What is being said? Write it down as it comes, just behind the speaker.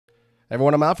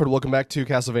Everyone, I'm Alfred. Welcome back to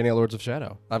Castlevania Lords of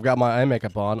Shadow. I've got my eye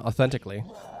makeup on, authentically.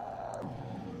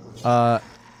 And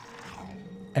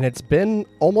it's been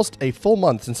almost a full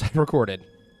month since I recorded.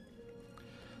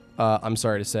 I'm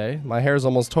sorry to say. My hair is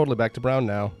almost totally back to brown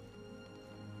now.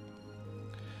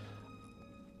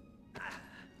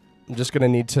 I'm just going to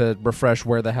need to refresh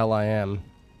where the hell I am.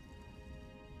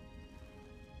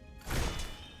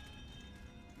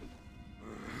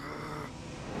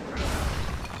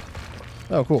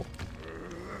 Oh, cool.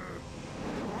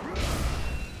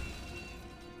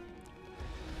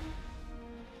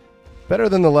 Better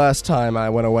than the last time I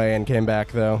went away and came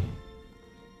back, though.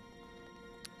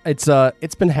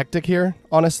 It's been hectic here,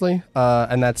 honestly,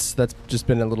 and that's just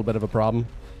been a little bit of a problem.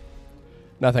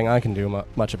 Nothing I can do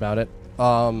much about it.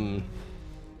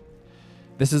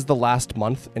 This is the last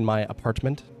month in my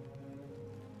apartment.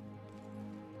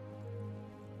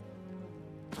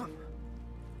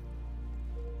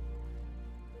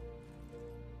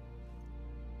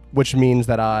 Which means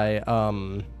that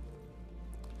I'm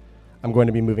going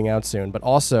to be moving out soon, but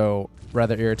also,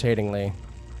 rather irritatingly,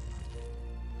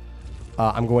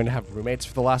 I'm going to have roommates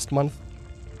for the last month,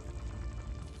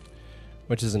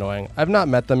 which is annoying. I've not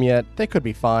met them yet. They could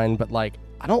be fine, but, like,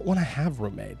 I don't want to have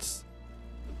roommates.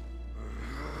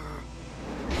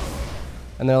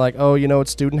 And they're like, oh, you know,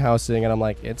 it's student housing, and I'm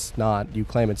like, it's not. You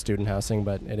claim it's student housing,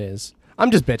 but it is.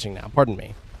 I'm just bitching now. Pardon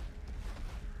me.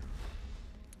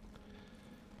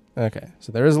 Okay,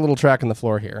 so there is a little track in the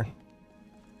floor here.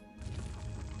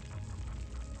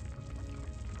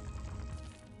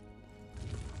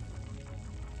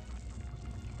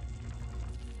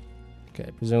 Okay,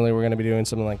 presumably we're going to be doing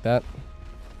something like that.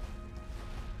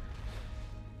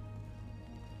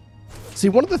 See,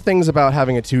 one of the things about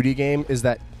having a 2D game is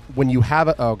that when you have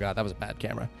a... Oh, God, that was a bad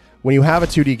camera. When you have a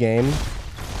 2D game...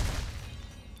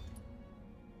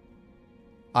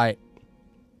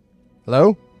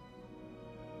 Hello?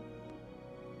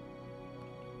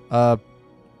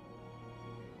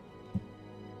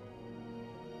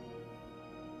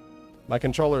 My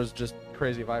controller is just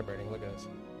crazy vibrating. Look at this.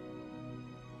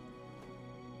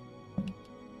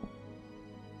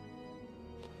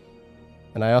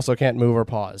 And I also can't move or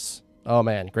pause. Oh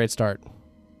man, great start.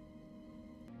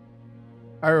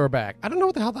 Alright, we're back. I don't know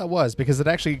what the hell that was because it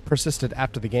actually persisted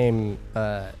after the game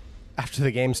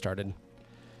started.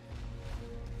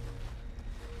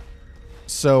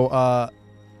 So,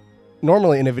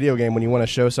 normally in a video game, when you want to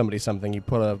show somebody something, you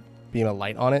put a beam of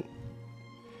light on it.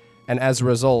 And as a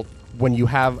result, when you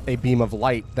have a beam of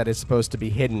light that is supposed to be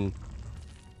hidden,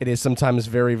 it is sometimes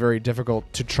very, very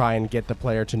difficult to try and get the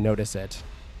player to notice it.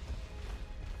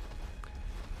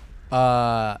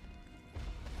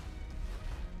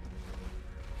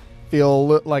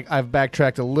 Feel like I've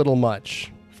backtracked a little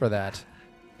much for that.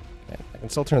 Okay, I can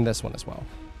still turn this one as well.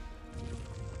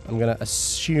 I'm going to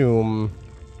assume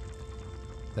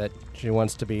that she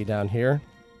wants to be down here.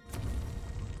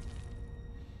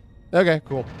 Okay,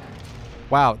 cool.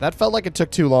 Wow, that felt like it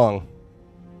took too long.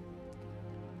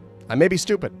 I may be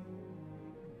stupid.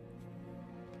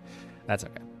 That's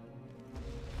okay.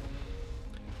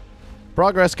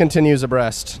 Progress continues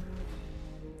abreast.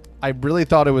 I really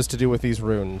thought it was to do with these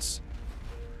runes.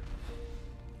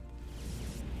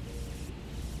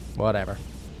 Whatever.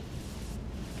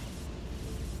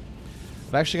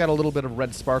 I've actually got a little bit of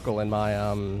red sparkle in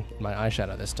my my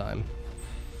eyeshadow this time.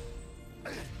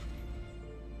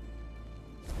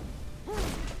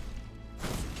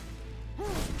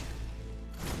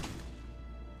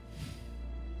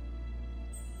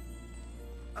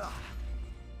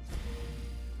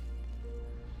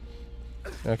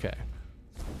 Okay.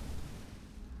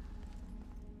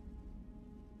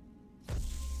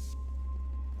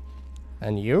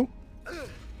 And you? Alright,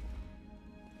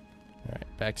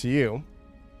 back to you.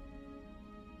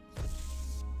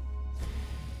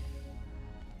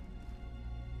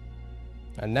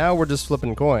 And now we're just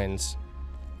flipping coins.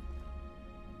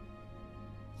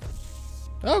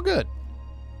 Oh, good.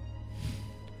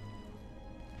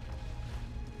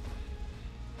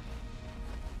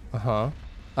 Uh-huh.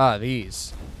 Ah,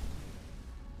 these.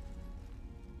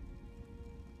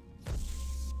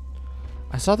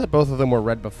 I saw that both of them were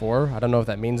red before. I don't know if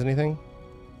that means anything.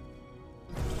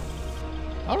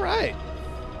 Alright.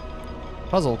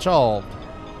 Puzzle solved.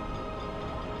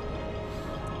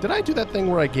 Did I do that thing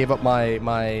where I gave up my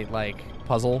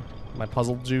puzzle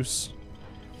juice?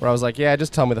 Where I was like, yeah,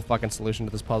 just tell me the fucking solution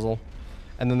to this puzzle.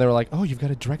 And then they were like, oh, you've got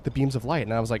to direct the beams of light.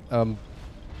 And I was like, go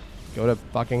to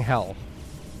fucking hell.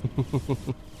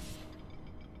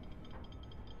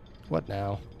 What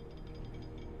now?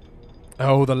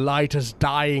 Oh, the light is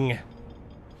dying.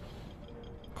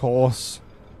 Of course.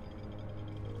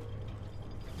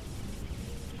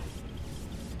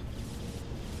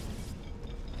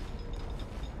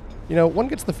 You know, one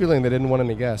gets the feeling they didn't want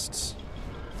any guests.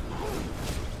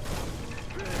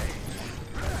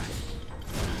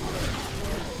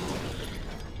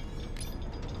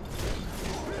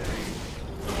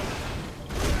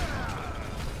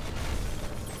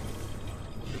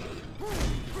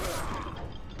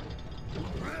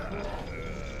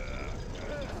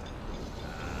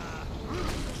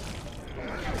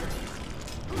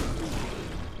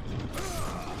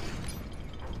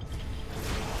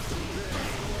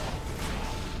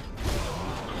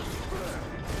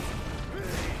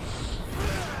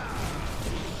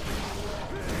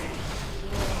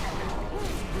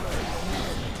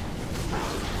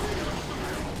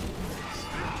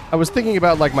 I was thinking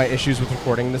about like my issues with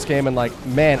recording this game, and like,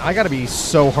 man, I gotta be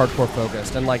so hardcore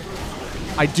focused, and like,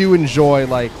 I do enjoy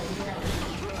like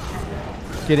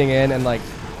getting in and like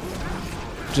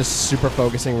just super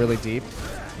focusing really deep,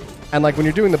 and like when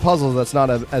you're doing the puzzles, that's not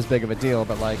as big of a deal,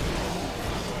 but like,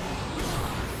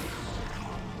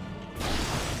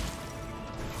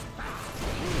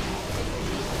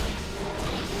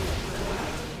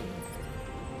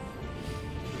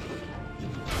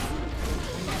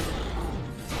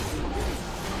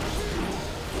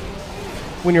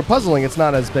 when you're puzzling, it's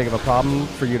not as big of a problem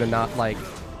for you to not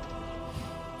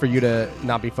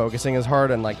be focusing as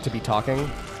hard and like to be talking.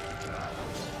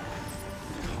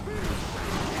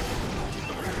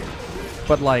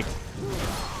 But like,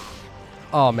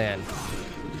 oh man.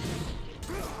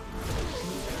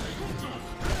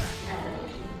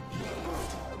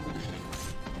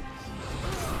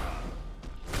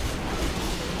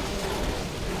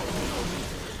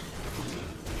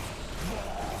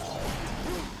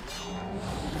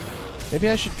 Maybe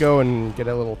I should go and get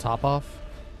a little top off.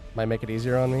 Might make it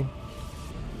easier on me.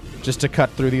 Just to cut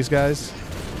through these guys.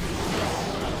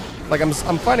 Like I'm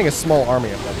fighting a small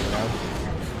army of them, you know?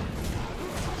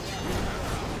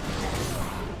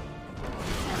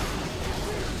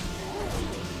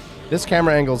 This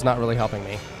camera angle is not really helping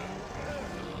me.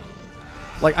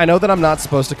 Like, I know that I'm not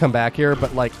supposed to come back here,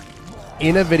 but like,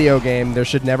 in a video game, there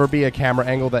should never be a camera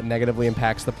angle that negatively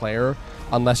impacts the player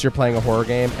unless you're playing a horror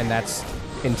game, and that's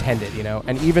intended, you know?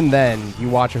 And even then, you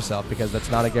watch yourself, because that's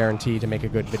not a guarantee to make a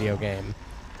good video game.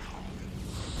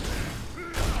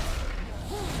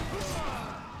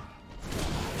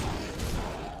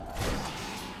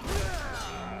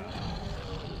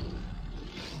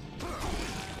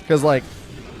 Because, like,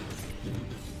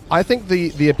 I think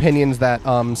the opinions that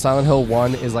Silent Hill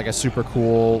 1 is, like, a super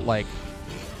cool, like,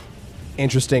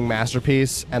 interesting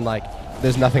masterpiece, and, like,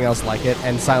 there's nothing else like it,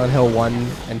 and Silent Hill 1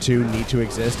 and 2 need to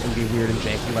exist and be weird and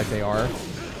janky like they are.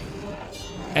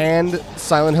 And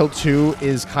Silent Hill 2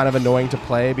 is kind of annoying to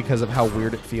play because of how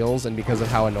weird it feels and because of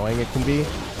how annoying it can be.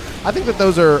 I think that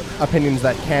those are opinions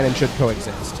that can and should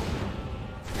coexist.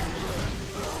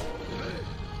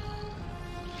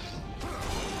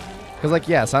 Because, like,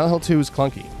 yeah, Silent Hill 2 is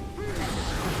clunky.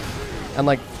 And,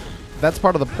 like, that's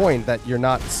part of the point, that you're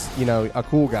not, you know, a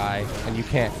cool guy and you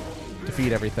can't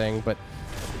defeat everything, but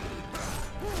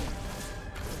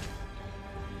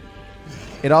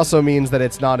it also means that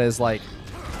it's not as, like,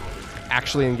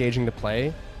 actually engaging to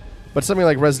play. But something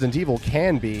like Resident Evil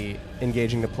can be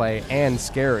engaging to play and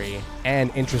scary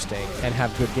and interesting and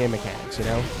have good game mechanics, you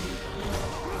know?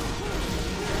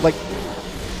 Like,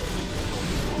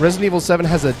 Resident Evil 7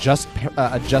 has a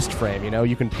just frame, you know?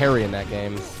 You can parry in that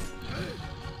game.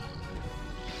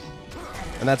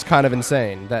 And that's kind of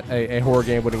insane, that a horror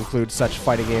game would include such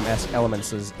fighting game-esque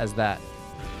elements as that.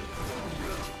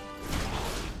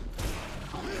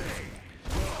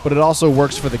 But it also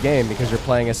works for the game because you're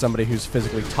playing as somebody who's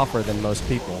physically tougher than most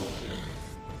people.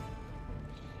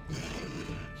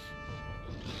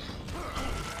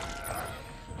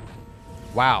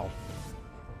 Wow.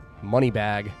 Money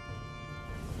bag.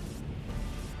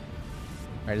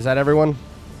 Alright, is that everyone?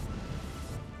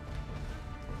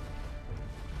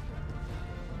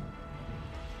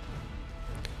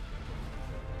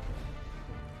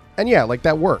 And yeah, like,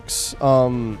 that works.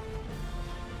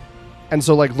 And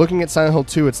so, like, looking at Silent Hill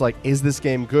 2, it's like, is this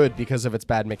game good because of its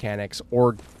bad mechanics,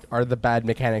 or are the bad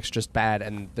mechanics just bad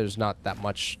and there's not that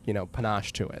much, you know,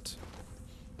 panache to it?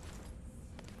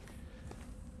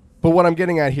 But what I'm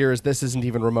getting at here is this isn't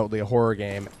even remotely a horror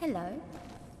game. Hello.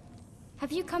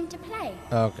 Have you come to play?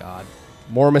 Oh, God.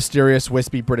 More mysterious,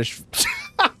 wispy British...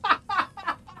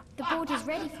 The board is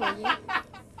ready for you.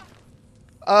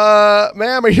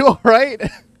 Ma'am, are you alright? Do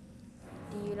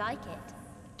you like it?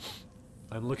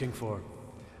 I'm looking for...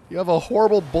 You have a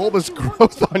horrible bulbous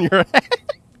growth on your head.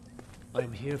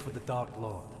 I'm here for the Dark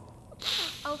Lord.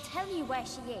 I'll tell you where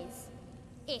she is,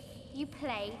 if you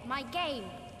play my game.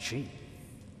 She?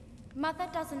 Mother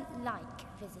doesn't like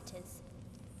visitors.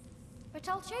 But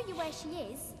I'll show you where she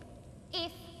is.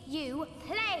 If you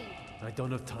play. I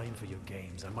don't have time for your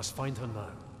games. I must find her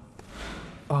now.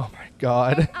 Oh my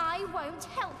god. Then I won't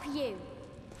help you.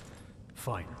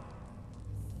 Fine.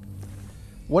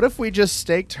 What if we just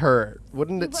staked her?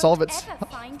 Wouldn't it solve won't its... ever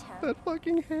find her. That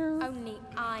fucking hair. Only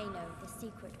I know the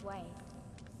secret way.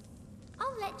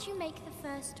 I'll let you make the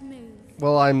first move.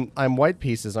 Well, I'm white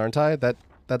pieces, aren't I?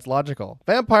 That's logical.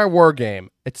 Vampire war game.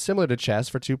 It's similar to chess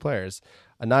for 2 players.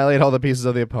 Annihilate all the pieces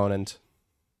of the opponent.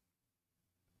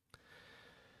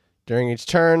 During each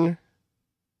turn.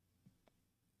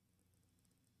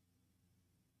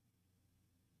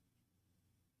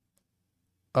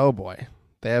 Oh boy.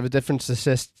 They have different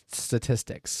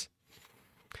statistics.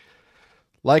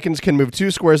 Lycans can move 2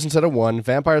 squares instead of 1.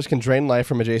 Vampires can drain life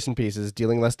from adjacent pieces,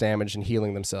 dealing less damage and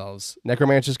healing themselves.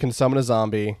 Necromancers can summon a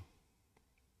zombie.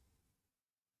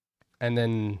 And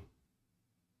then...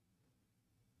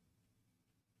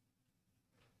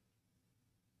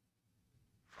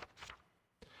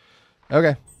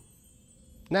 Okay.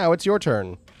 Now it's your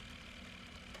turn.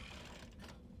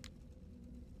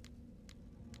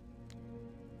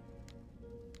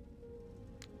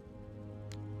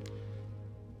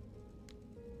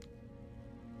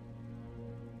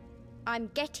 I'm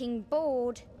getting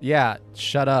bored. Yeah,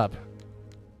 shut up.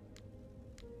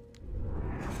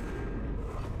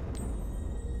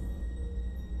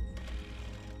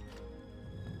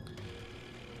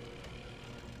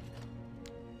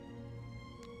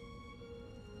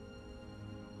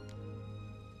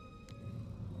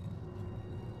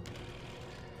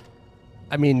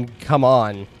 I mean, come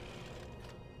on.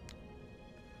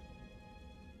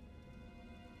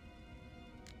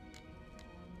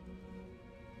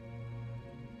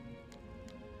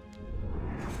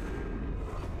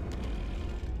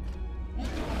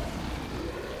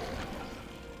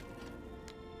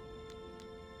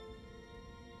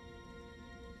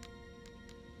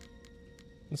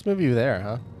 Let's move you there,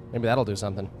 huh? Maybe that'll do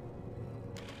something.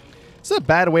 This is a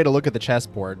bad way to look at the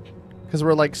chessboard, because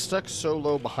we're like stuck so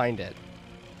low behind it.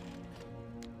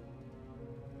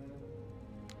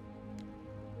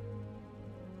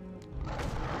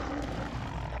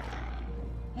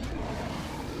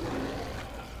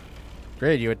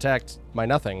 Great, you attacked my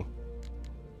nothing.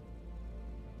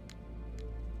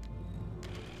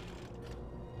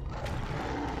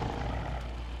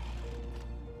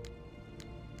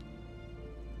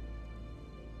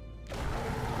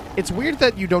 It's weird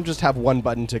that you don't just have one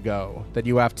button to go, that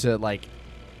you have to, like,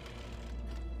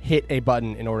 hit a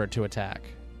button in order to attack.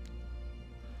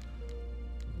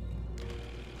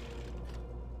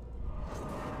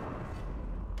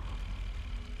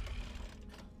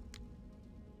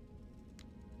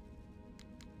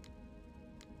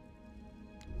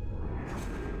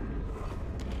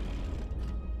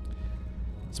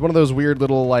 It's one of those weird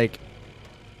little, like...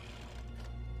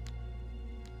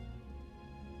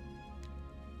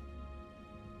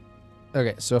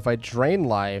 Okay, so if I drain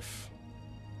life...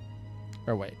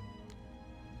 Or wait.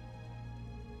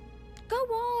 Go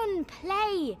on,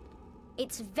 play.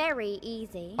 It's very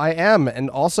easy. I am, and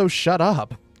also shut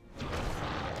up.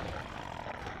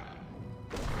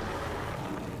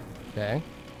 Okay.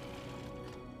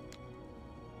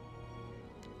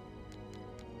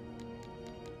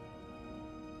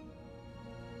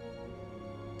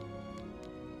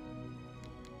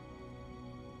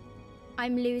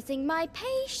 I'm losing my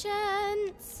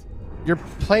patience. You're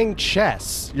playing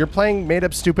chess. You're playing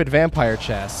made-up stupid vampire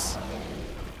chess.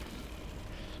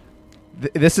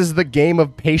 This is the game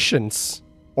of patience.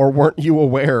 Or weren't you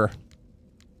aware?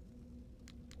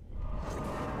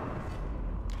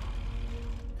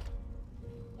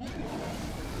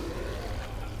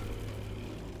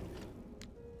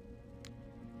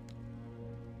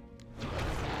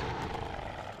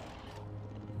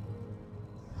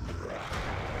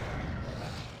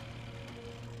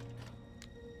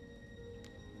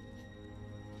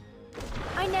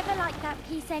 I never liked that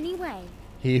piece anyway.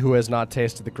 He who has not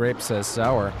tasted the grape says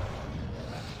sour.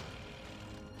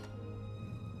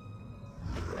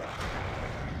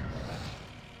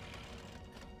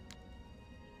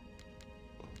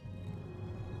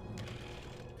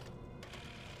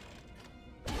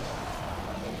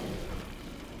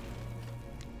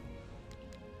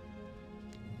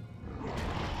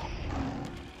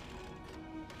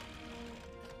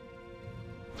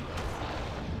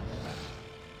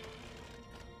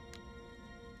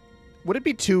 Would it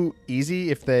be too easy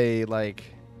if they, like...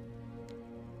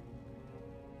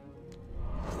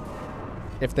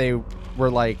 If they were,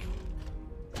 like...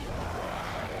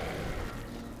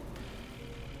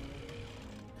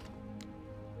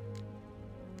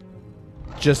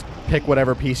 Just pick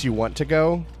whatever piece you want to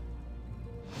go?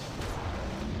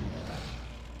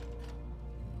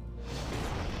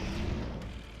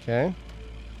 Okay.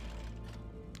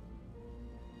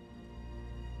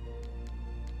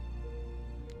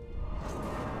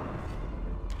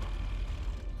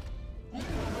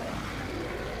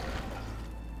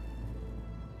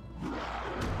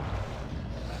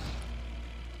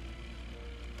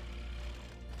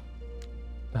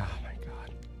 Oh my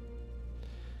god.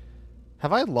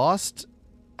 Have I lost?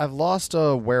 I've lost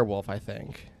a werewolf, I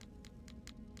think.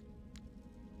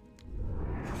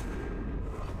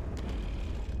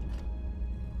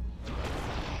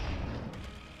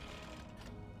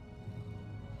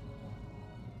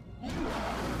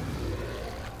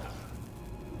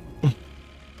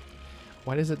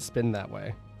 Why does it spin that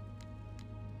way?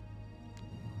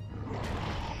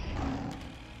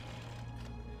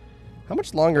 How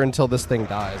much longer until this thing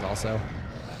dies, also?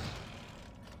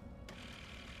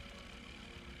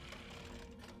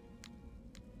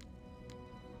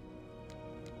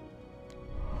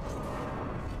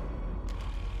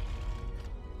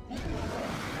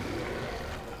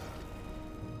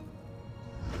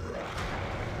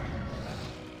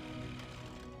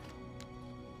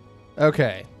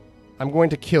 Okay. I'm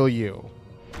going to kill you.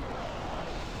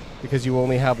 Because you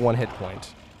only have 1 hit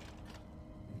point.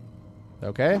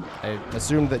 Okay? I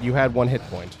assumed that you had 1 hit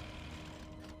point.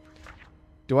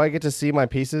 Do I get to see my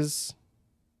pieces?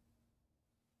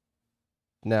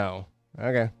 No.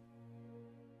 Okay.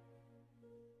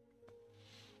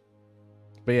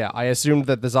 But yeah, I assumed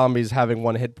that the zombies having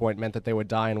 1 hit point meant that they would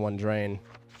die in 1 drain.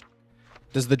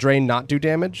 Does the drain not do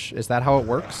damage? Is that how it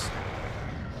works?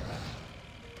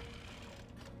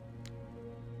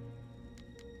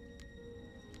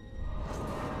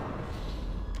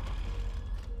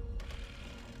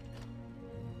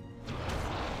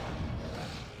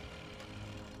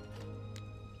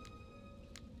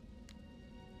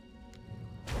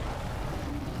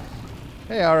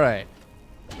 Hey, alright.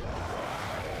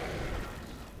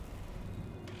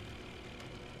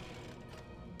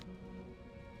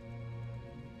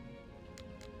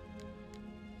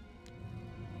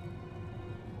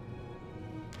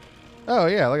 Oh,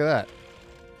 yeah, look at that.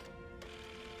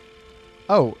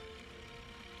 Oh.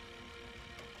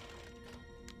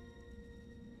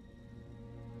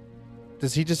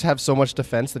 Does he just have so much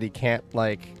defense that he can't,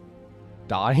 like,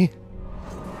 die?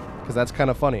 Because that's kind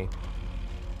of funny.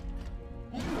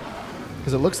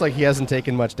 Because it looks like he hasn't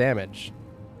taken much damage.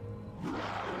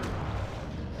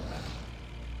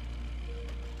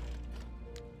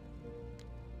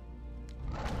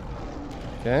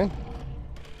 Okay.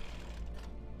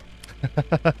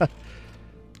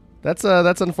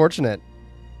 That's unfortunate.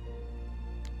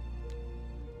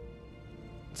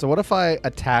 So what if I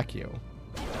attack you?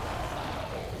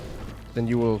 Then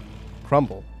you will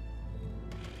crumble.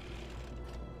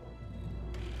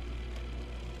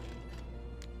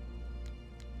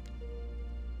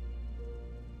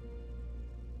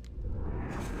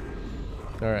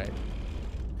 All right.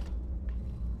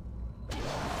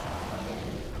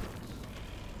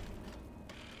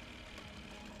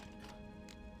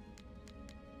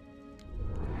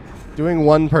 Doing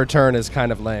 1 per turn is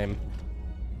kind of lame.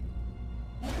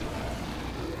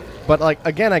 But, like,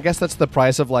 again, I guess that's the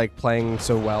price of, like, playing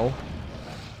so well.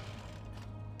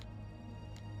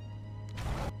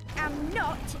 I'm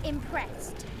not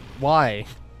impressed. Why?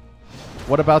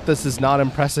 What about this is not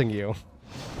impressing you?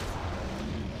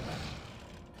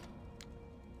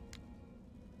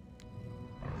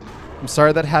 I'm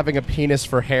sorry that having a penis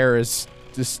for hair is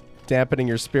just dampening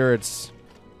your spirits.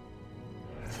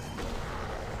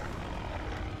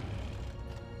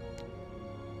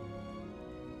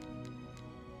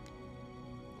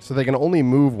 So they can only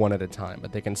move 1 at a time,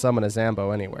 but they can summon a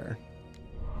Zambo anywhere.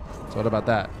 So what about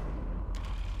that?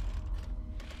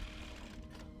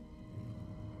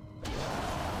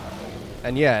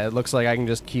 And yeah, it looks like I can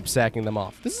just keep sacking them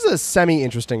off. This is a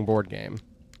semi-interesting board game.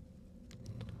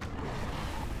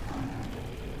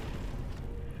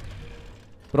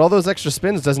 But all those extra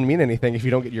spins doesn't mean anything if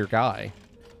you don't get your guy.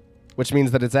 Which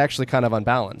means that it's actually kind of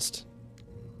unbalanced.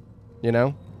 You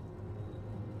know?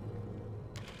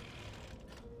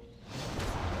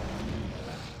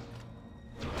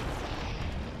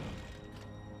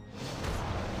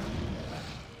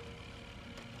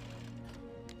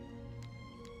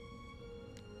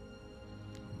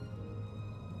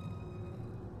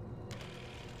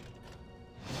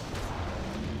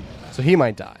 So he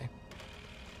might die.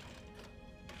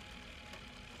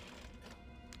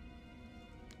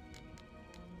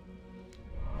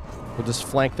 We'll just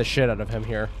flank the shit out of him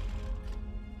here.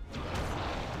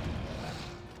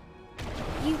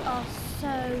 You are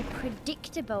so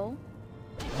predictable.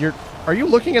 Are you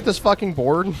looking at this fucking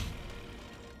board?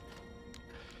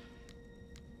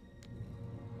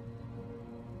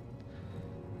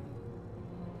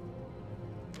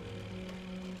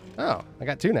 Oh, I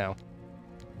got 2 now.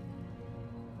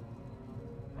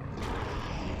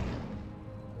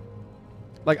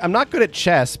 Like, I'm not good at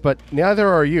chess, but neither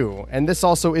are you. And this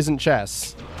also isn't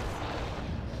chess.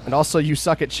 And also, you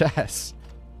suck at chess.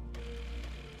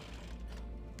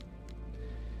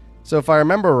 So if I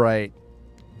remember right,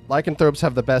 lycanthropes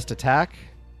have the best attack.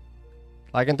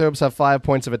 Lycanthropes have 5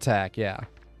 points of attack, yeah.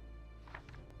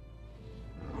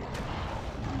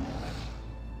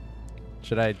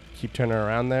 Should I keep turning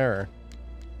around there, or?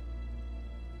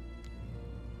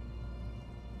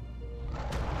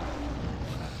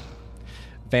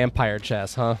 Vampire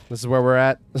chess, huh? This is where we're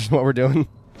at? This is what we're doing?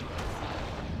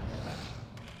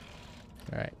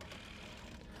 Alright.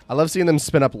 I love seeing them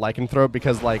spin up lycanthrope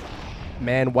because, like,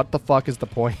 man, what the fuck is the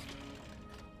point?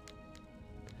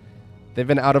 They've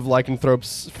been out of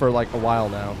lycanthropes for, like, a while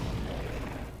now.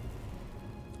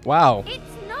 Wow. It's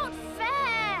not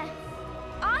fair!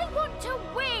 I want to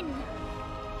win!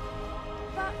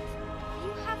 But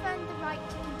you have earned the right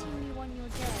to continue on your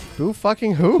journey. Who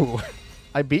fucking who?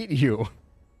 I beat you.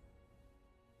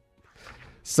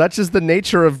 Such is the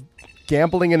nature of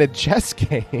gambling in a chess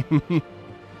game.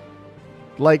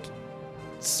 Like,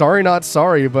 sorry not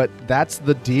sorry, but that's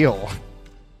the deal.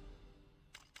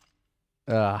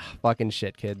 Fucking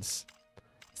shit, kids.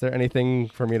 Is there anything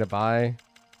for me to buy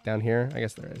down here? I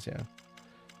guess there is, yeah.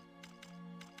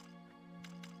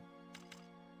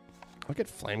 I'll get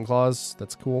flame claws.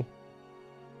 That's cool.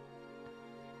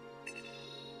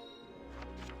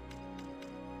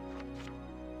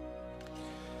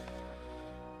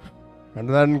 And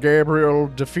then Gabriel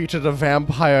defeated a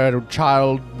vampire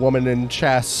child woman in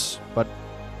chess, but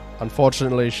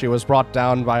unfortunately she was brought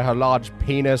down by her large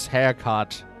penis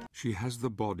haircut. She has the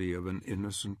body of an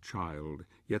innocent child,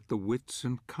 yet the wits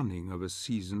and cunning of a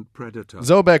seasoned predator.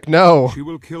 Zobek, no! She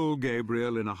will kill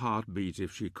Gabriel in a heartbeat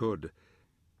if she could.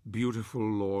 Beautiful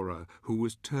Laura, who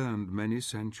was turned many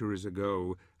centuries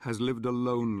ago, has lived a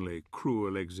lonely,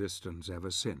 cruel existence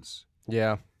ever since.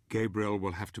 Yeah. Gabriel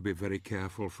will have to be very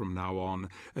careful from now on,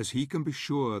 as he can be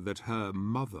sure that her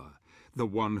mother, the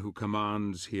one who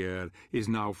commands here, is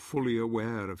now fully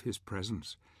aware of his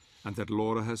presence, and that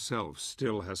Laura herself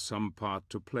still has some part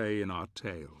to play in our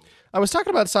tale. I was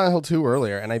talking about Silent Hill 2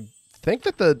 earlier, and I think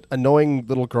that the annoying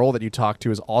little girl that you talked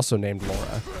to is also named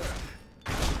Laura.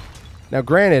 Now,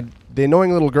 granted, the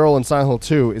annoying little girl in Silent Hill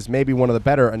 2 is maybe one of the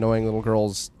better annoying little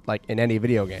girls, like, in any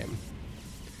video game.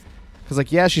 Because,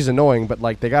 like, yeah, she's annoying, but,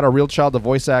 like, they got a real child to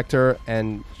voice actor,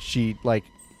 and she, like,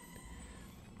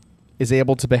 is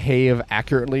able to behave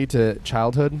accurately to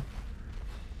childhood.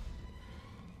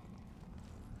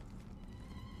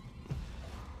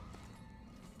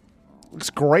 Looks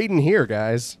great in here,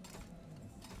 guys.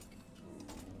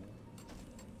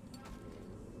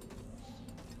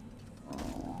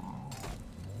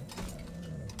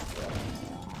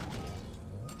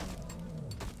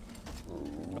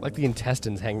 I like the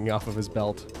intestines hanging off of his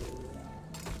belt.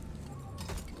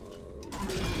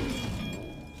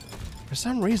 For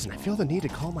some reason, I feel the need to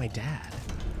call my dad.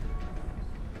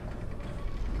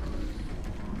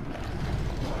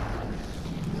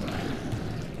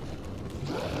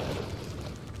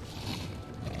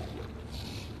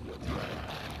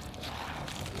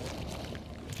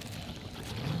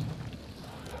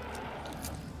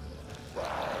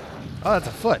 Oh, that's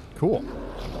a foot. Cool.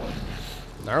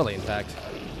 Gnarly, in fact.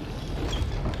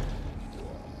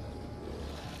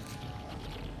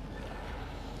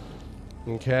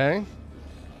 Okay.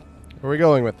 Where are we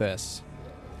going with this?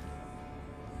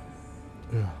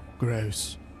 Ugh,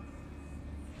 gross.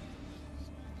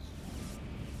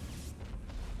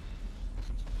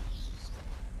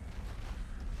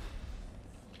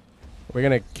 Are we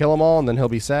gonna kill them all and then he'll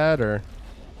be sad, or?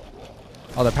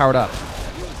 Oh, they're powered up.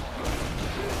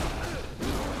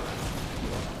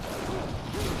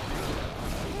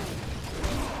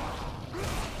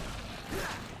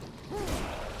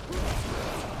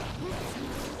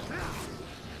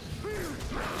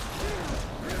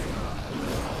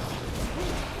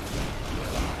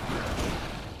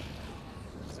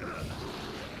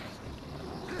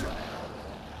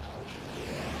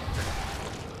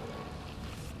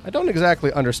 I don't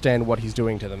exactly understand what he's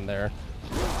doing to them there.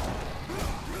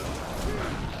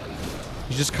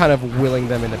 He's just kind of willing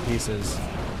them into pieces.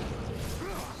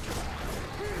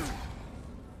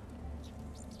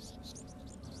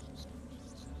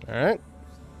 Alright.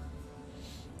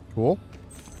 Cool.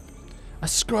 A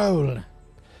scroll.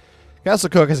 Castle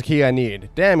Cook has a key I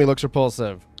need. Damn, he looks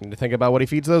repulsive. I need to think about what he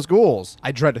feeds those ghouls.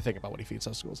 I dread to think about what he feeds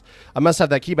those ghouls. I must have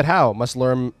that key, but how? Must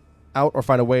lure him out or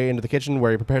find a way into the kitchen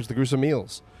where he prepares the gruesome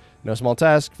meals. No small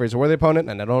task, face a worthy opponent,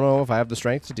 and I don't know if I have the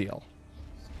strength to deal.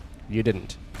 You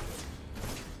didn't.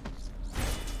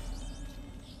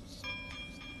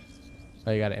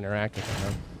 Oh, you gotta interact with it,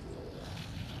 huh?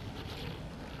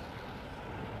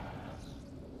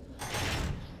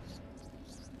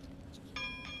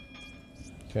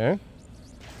 Okay.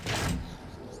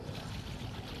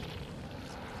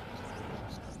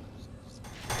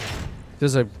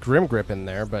 There's a Grim Grip in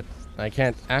there, but I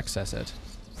can't access it.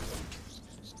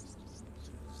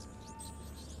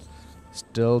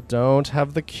 Still don't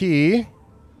have the key.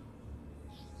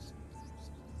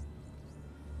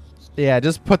 Yeah,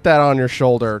 just put that on your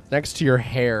shoulder next to your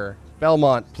hair.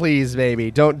 Belmont, please,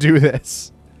 baby, don't do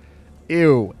this.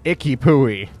 Ew, icky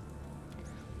pooey.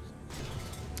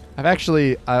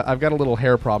 I've got a little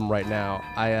hair problem right now.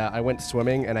 I went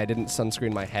swimming and I didn't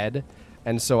sunscreen my head,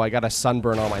 and so I got a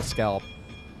sunburn on my scalp.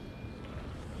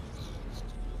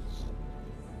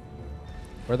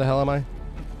 Where the hell am I?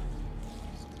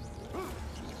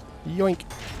 Yoink.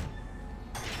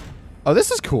 Oh, this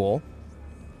is cool.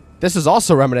 This is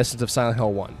also reminiscent of Silent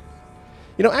Hill 1.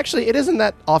 You know, actually, it isn't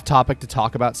that off topic to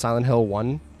talk about Silent Hill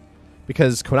 1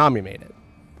 because Konami made it.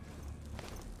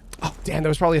 Oh, damn, there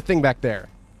was probably a thing back there.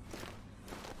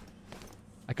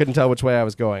 I couldn't tell which way I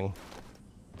was going.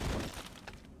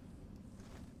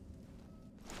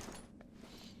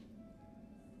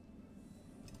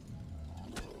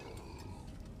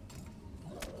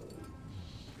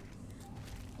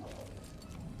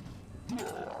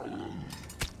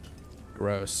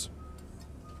 Gross.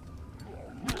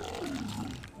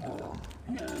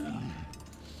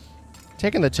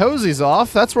 Taking the toesies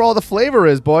off? That's where all the flavor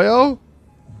is, boyo.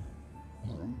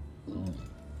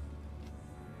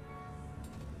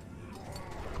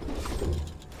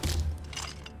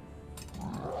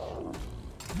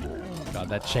 God,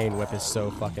 that chain whip is so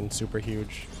fucking super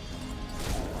huge.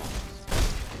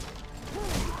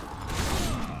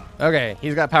 Okay,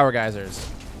 he's got power geysers.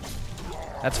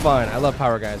 That's fine. I love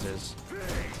power geysers.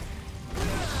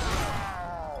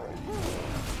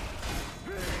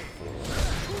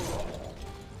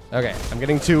 Okay, I'm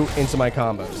getting too into my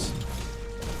combos.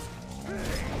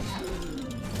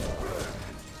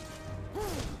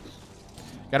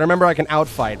 Gotta remember I can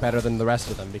outfight better than the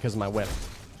rest of them because of my whip.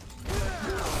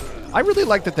 I really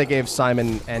like that they gave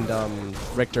Simon and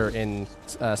Richter in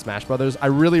Smash Brothers. I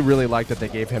really, really like that they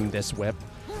gave him this whip.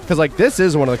 Because, like, this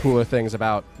is one of the cooler things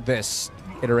about this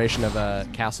iteration of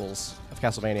Castles, of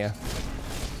Castlevania.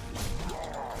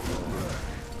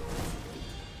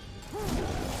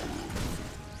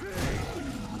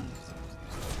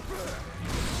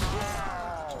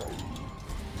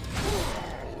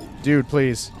 Dude,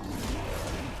 please.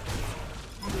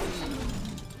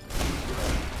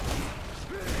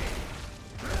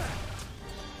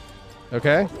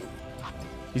 Okay.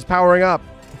 He's powering up.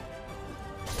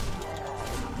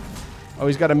 Oh,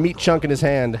 he's got a meat chunk in his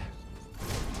hand.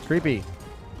 Creepy.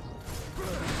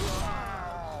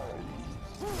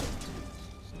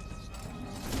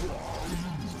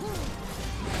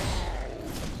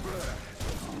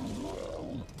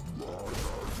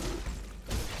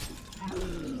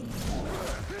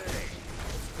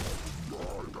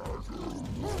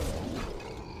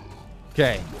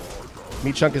 Okay.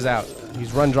 Meat chunk is out.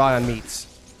 He's run dry on meats.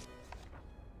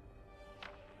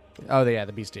 Oh, yeah,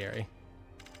 the bestiary.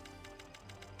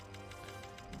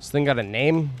 This thing got a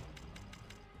name?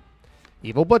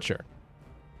 Evil Butcher.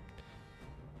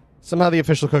 Somehow the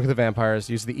official cook of the vampires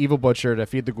used the Evil Butcher to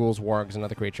feed the ghouls, wargs, and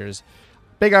other creatures.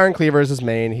 Big Iron Cleaver is his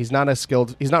main. He's not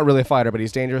really a fighter, but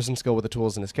he's dangerous and skilled with the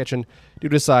tools in his kitchen.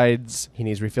 Dude decides he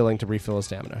needs refilling to refill his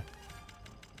stamina.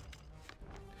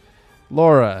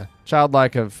 Laura. The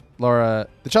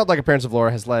childlike appearance of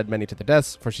Laura has led many to their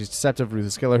deaths, for she's deceptive,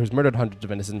 ruthless killer who's murdered hundreds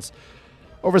of innocents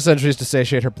over centuries to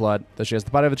satiate her blood. Though she has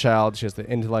the body of a child, she has the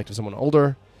intellect of someone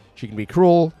older. She can be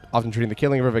cruel, often treating the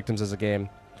killing of her victims as a game.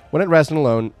 When at rest and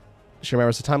alone, she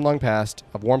remembers a time long past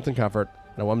of warmth and comfort,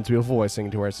 and a woman's beautiful voice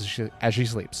singing to her as she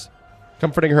sleeps,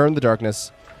 comforting her in the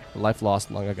darkness, a life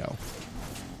lost long ago.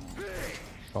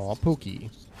 Aw,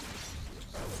 Pookie.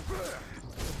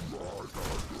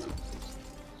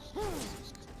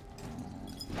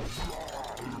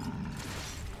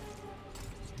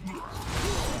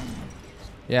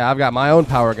 Yeah, I've got my own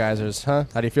power geysers, huh?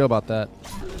 How do you feel about that?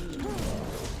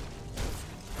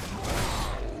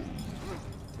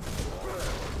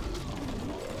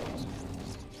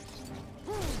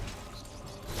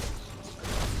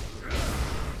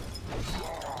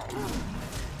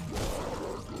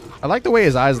 I like the way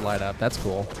his eyes light up. That's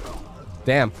cool.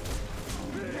 Damn.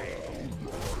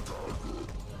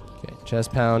 Okay,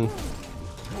 chest pound.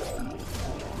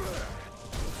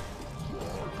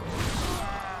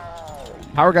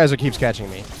 Power Geyser keeps catching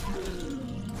me.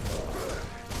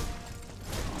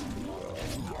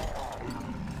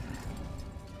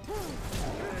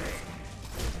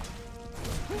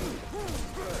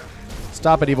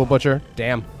 Stop it, evil butcher.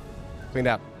 Damn. Cleaned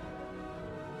out.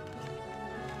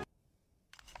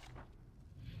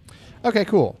 Okay,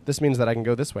 cool. This means that I can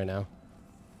go this way now.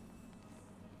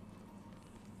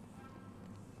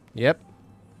 Yep.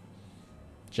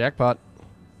 Jackpot.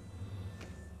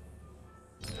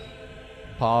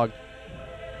 Pog.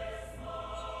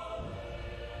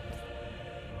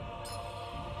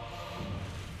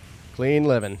 Clean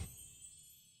living.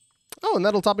 Oh, and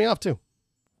that'll top me off too.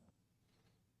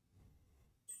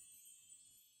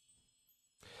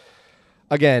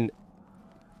 Again,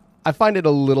 I find it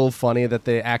a little funny that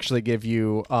they actually give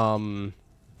you,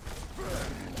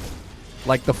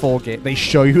 like the full gauge. They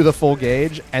show you the full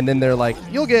gauge, and then they're like,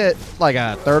 you'll get like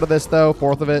a third of this though,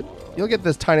 fourth of it. You'll get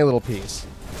this tiny little piece.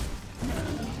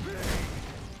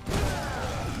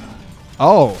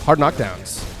 Oh, hard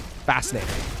knockdowns. Fascinating.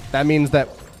 That means that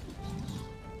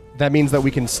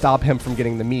we can stop him from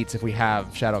getting the meats if we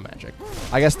have shadow magic.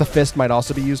 I guess the fist might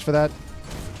also be used for that.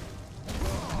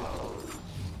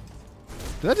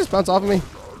 Did that just bounce off of me?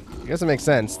 I guess it makes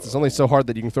sense. It's only so hard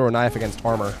that you can throw a knife against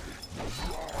armor.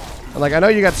 And like, I know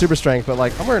you got super strength, but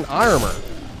like, I'm wearing armor.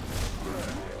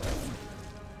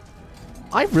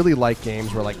 I really like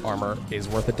games where like armor is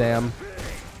worth a damn.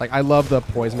 Like, I love the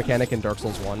poise mechanic in Dark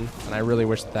Souls 1, and I really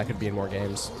wish that could be in more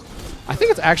games. I think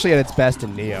it's actually at its best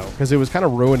in Neo, because it was kind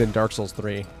of ruined in Dark Souls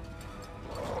 3.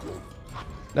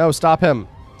 No, stop him.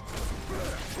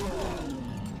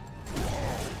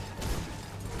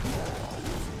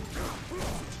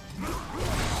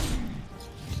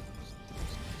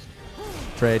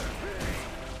 Trade.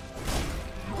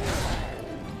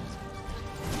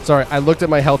 Sorry, I looked at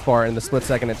my health bar in the split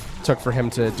second it took for him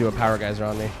to do a power geyser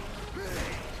on me.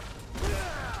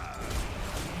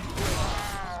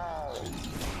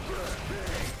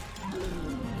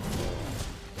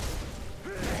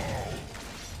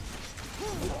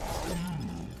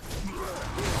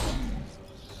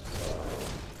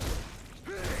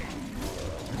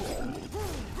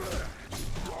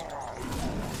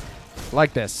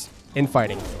 Like this.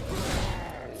 Infighting.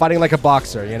 Fighting like a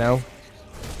boxer, you know?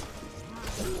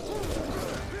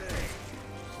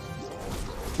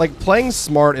 Like, playing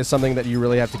smart is something that you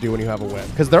really have to do when you have a whip.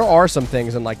 Because there are some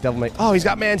things in, like, Devil May... Oh, he's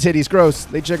got man titties. Gross.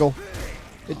 They jiggle.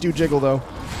 They do jiggle, though.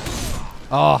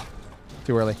 Oh.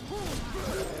 Too early.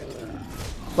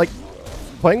 Like,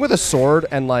 playing with a sword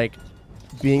and, like,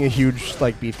 being a huge,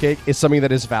 like, beefcake is something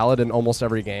that is valid in almost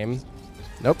every game.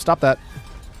 Nope, stop that.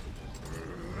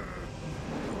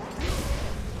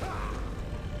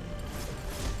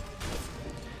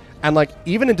 And, like,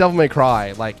 even in Devil May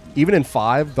Cry, like, even in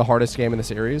 5, the hardest game in the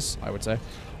series, I would say,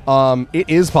 it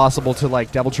is possible to,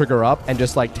 like, double trigger up and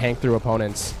just, like, tank through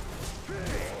opponents.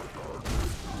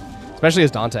 Especially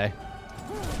as Dante.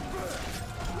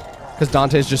 Because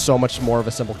Dante is just so much more of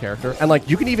a simple character. And, like,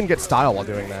 you can even get style while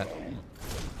doing that.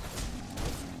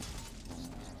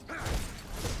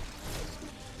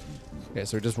 Okay,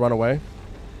 so we just run away.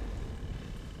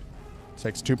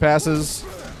 Takes 2 passes.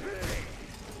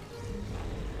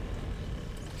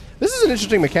 This is an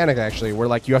interesting mechanic, actually, where,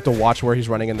 like, you have to watch where he's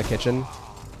running in the kitchen.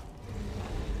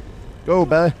 Go,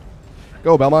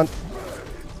 Belmont.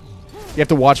 You have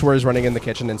to watch where he's running in the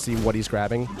kitchen and see what he's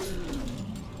grabbing.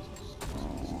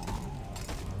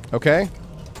 Okay.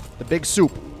 The big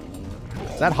soup.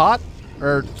 Is that hot?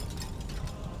 Or...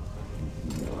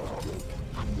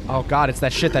 Oh, God, it's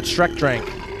that shit that Shrek drank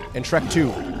in Shrek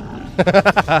 2.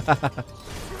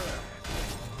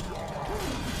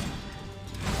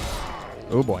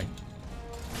 Oh boy.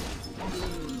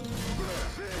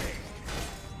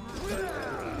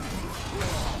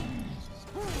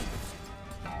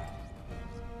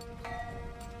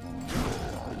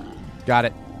 Got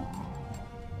it.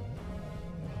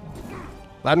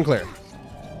 Loud and clear.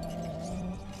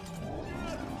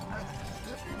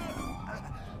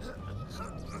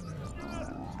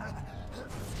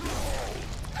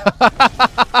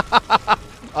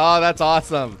 Oh, that's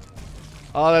awesome.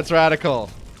 Oh, that's radical.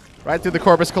 Right through the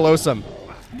corpus callosum.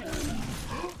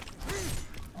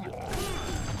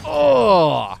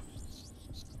 Oh!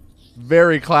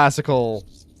 Very classical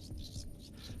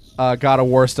God of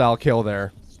War style kill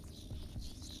there.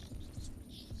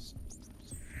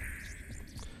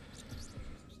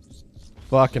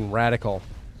 Fucking radical.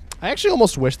 I actually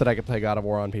almost wish that I could play God of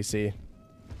War on PC.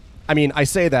 I mean, I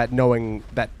say that knowing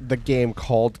that the game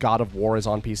called God of War is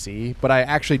on PC, but I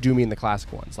actually do mean the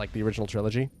classic ones, like the original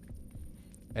trilogy.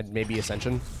 And maybe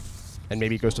Ascension. And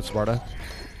maybe Ghost of Sparta.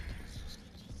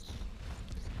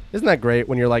 Isn't that great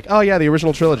when you're like, oh yeah, the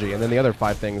original trilogy, and then the other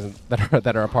 5 things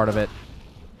that are a part of it.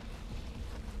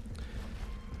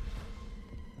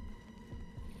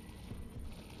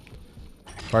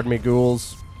 Pardon me,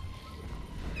 ghouls.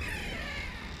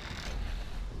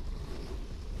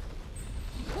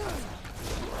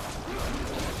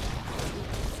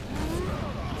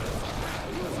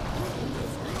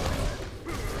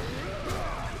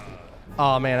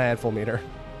 Oh man, I had full meter.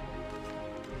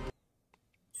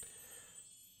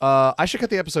 I should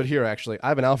cut the episode here, actually.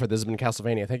 I've been Alfred. This has been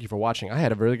Castlevania. Thank you for watching. I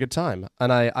had a really good time.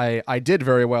 And I did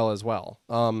very well as well.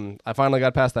 I finally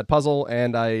got past that puzzle,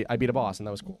 and I beat a boss, and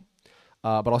that was cool.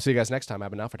 But I'll see you guys next time. I've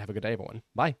been Alfred. Have a good day, everyone.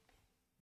 Bye.